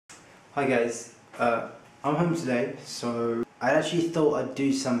Hi guys, I'm home today, so I actually thought I'd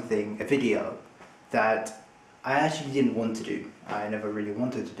do a video that I actually didn't want to do. I never really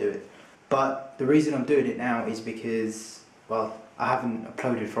wanted to do it. But the reason I'm doing it now is because, well, I haven't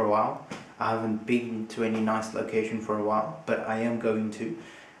uploaded for a while. I haven't been to any nice location for a while, but I am going to.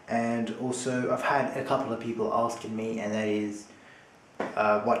 And also I've had a couple of people asking me, and that is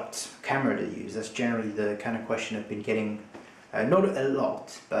what camera to use. That's generally the kind of question I've been getting. Not a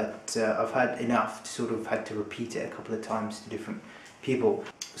lot, but I've had enough to sort of had to repeat it a couple of times to different people.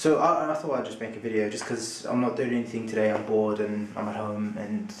 So I thought I'd just make a video just because I'm not doing anything today. I'm bored and I'm at home,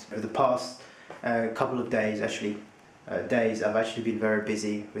 and over the past couple of days, I've actually been very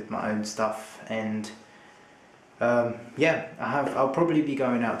busy with my own stuff, and yeah, I'll probably be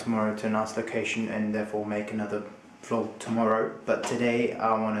going out tomorrow to a nice location and therefore make another vlog tomorrow. But today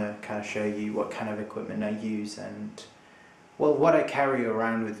I want to kind of show you what kind of equipment I use and, well, what I carry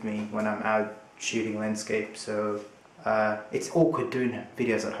around with me when I'm out shooting landscape. So it's awkward doing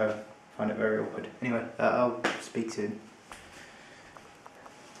videos at home. I find it very awkward. Anyway, I'll speak soon.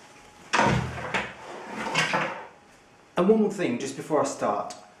 And one more thing, just before I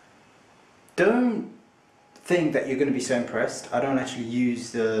start. Don't think that you're going to be so impressed. I don't actually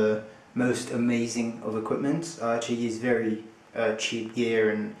use the most amazing of equipment. I actually use very cheap gear,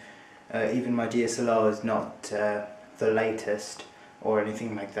 and even my DSLR is not the latest or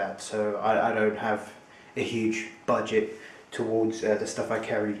anything like that, so I don't have a huge budget towards the stuff I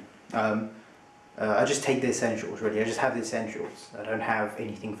carry. I just take the essentials, really. I just have the essentials. I don't have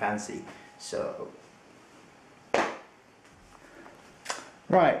anything fancy. So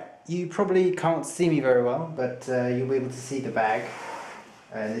right, you probably can't see me very well, but you'll be able to see the bag.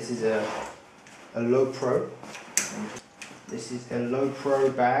 This is a low pro. This is a low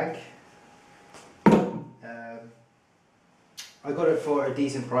pro bag. I got it for a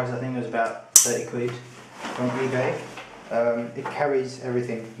decent price. I think it was about 30 quid from eBay. It carries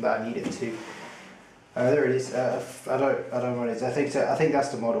everything that I need it to. There it is. I don't know what it is. I think that's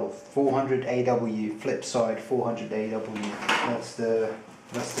the model. 400 AW, flip side 400 AW. That's the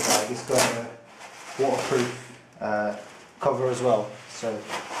bag. It's got a waterproof cover as well, so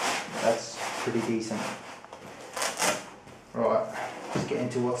that's pretty decent. Right, let's get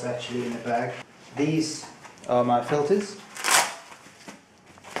into what's actually in the bag. These are my filters.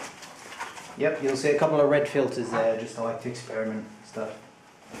 Yep, you'll see a couple of red filters there, just I like to experiment stuff.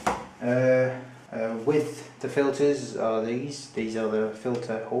 With the filters are these. These are the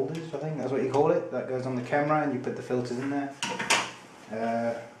filter holders, I think that's what you call it. That goes on the camera and you put the filters in there.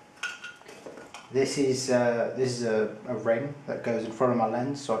 This is a ring that goes in front of my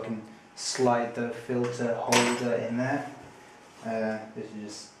lens, so I can slide the filter holder in there. This is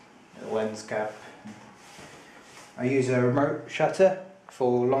just a lens cap. I use a remote shutter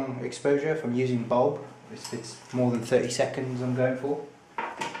for long exposure if I'm using bulb. If it's more than 30 seconds I'm going for.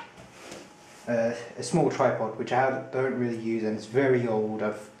 A small tripod which I don't really use, and it's very old.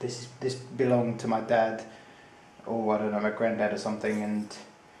 This belonged to my dad, or I don't know, my granddad or something, and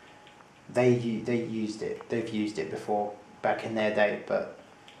they used it. They've used it before back in their day, but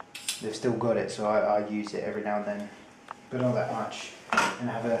they've still got it, so I use it every now and then, but not that much. And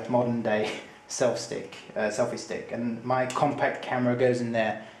I have a modern day selfie stick, and my compact camera goes in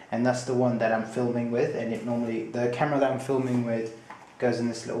there, and that's the one that I'm filming with. And the camera that I'm filming with goes in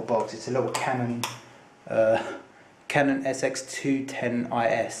this little box. It's a little Canon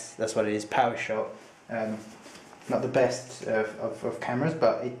SX210IS. That's what it is. Power shot. Not the best of cameras,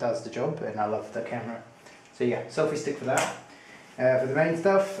 but it does the job, and I love the camera. So yeah, selfie stick for that. For the main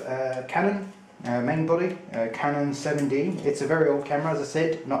stuff, Canon main body, Canon 7D. It's a very old camera, as I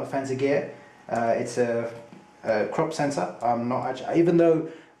said, not a fancy gear. It's a crop sensor. I'm not actually, even though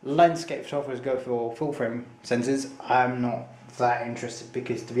landscape photographers go for full frame sensors, I'm not that interested,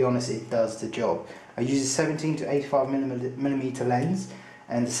 because to be honest, it does the job. I use a 17 to 85 millimeter lens,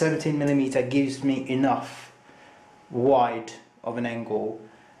 and the 17mm gives me enough wide of an angle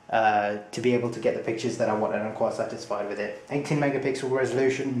to be able to get the pictures that I want, and I'm quite satisfied with it. 18 megapixel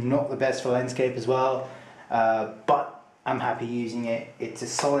resolution, not the best for landscape as well, but I'm happy using it. It's a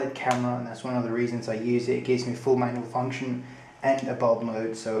solid camera, and that's one of the reasons I use it. It gives me full manual function and a bulb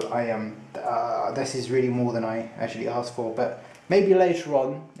mode, so this is really more than I actually asked for. But maybe later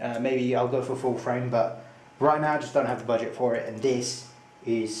on, maybe I'll go for full frame, but right now I just don't have the budget for it, and this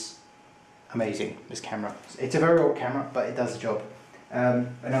is amazing, this camera. It's a very old camera, but it does the job. And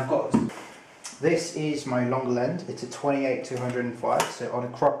I've got, this is my longer lens. It's a 28-205, so on a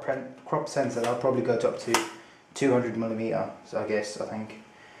crop sensor I'll probably go to up to 200mm, so I think.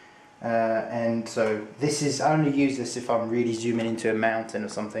 and so this is, I only use this if I'm really zooming into a mountain or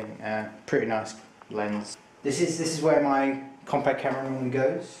something. Pretty nice lens. This is where my compact camera normally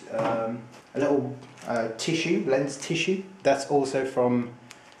goes. A little tissue, lens tissue. That's also from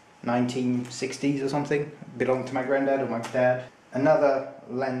 1960s or something. Belonged to my granddad or my dad. Another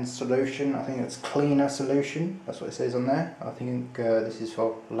lens solution, I think it's cleaner solution. That's what it says on there. I think this is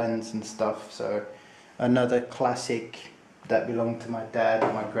for lens and stuff. So another classic that belonged to my dad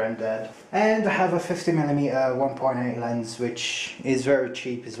or my granddad. And I have a 50mm 1.8 lens, which is very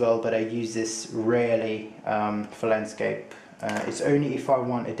cheap as well, but I use this rarely for landscape. It's only if I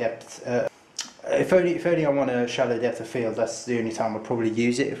want a depth, if only I want a shallow depth of field. That's the only time I'll probably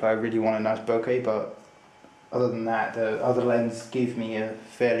use it, if I really want a nice bokeh. But other than that, the other lens gives me a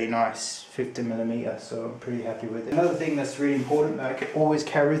fairly nice 50mm, so I'm pretty happy with it. Another thing that's really important that I can always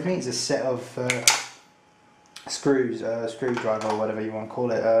carry with me is a set of screws, screwdriver or whatever you want to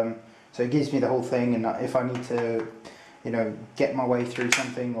call it. So it gives me the whole thing, and if I need to, you know, get my way through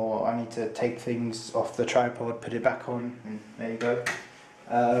something, or I need to take things off the tripod, put it back on, and there you go.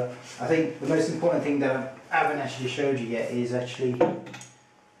 I think the most important thing that I haven't actually showed you yet is actually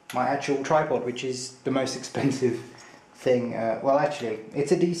my actual tripod, which is the most expensive thing. Well, actually,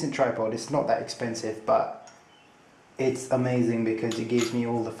 it's a decent tripod. It's not that expensive, but it's amazing because it gives me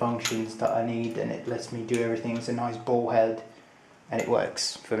all the functions that I need, and it lets me do everything. It's a nice ball head, and it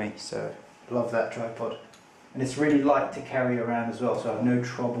works for me. So love that tripod, and it's really light to carry around as well, so I have no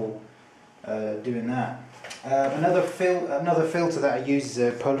trouble doing that. Another filter that I use is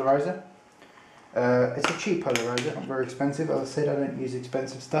a polarizer. It's a cheap polarizer, not very expensive. As I said, I don't use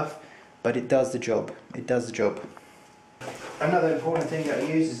expensive stuff, but it does the job. It does the job. Another important thing that I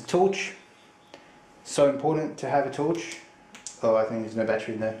use is a torch. So important to have a torch. Oh, I think there's no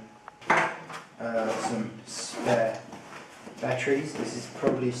battery in there. Some spare batteries.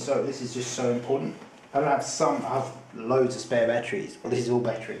 This is just so important. I don't have some. I have loads of spare batteries. Well, this is all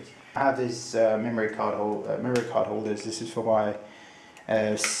batteries. I have this memory card holders. This is for my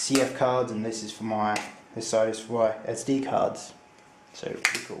CF cards, and this side is for my SD cards. So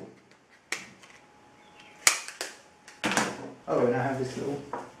pretty cool. Oh, and I have this little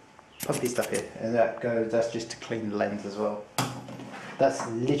puffy stuff here, and that's just to clean the lens as well. That's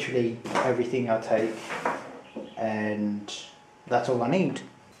literally everything I take, and that's all I need.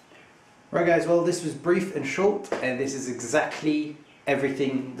 Right guys, well, this was brief and short, and this is exactly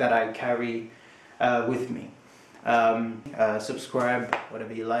everything that I carry with me. Subscribe,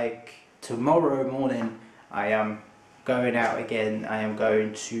 whatever you like. Tomorrow morning I am going out again. I am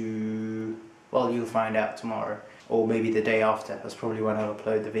going to, well, you'll find out tomorrow, or maybe the day after. That's probably when I'll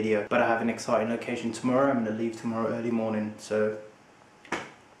upload the video. But I have an exciting location tomorrow. I'm going to leave tomorrow early morning, so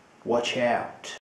watch out.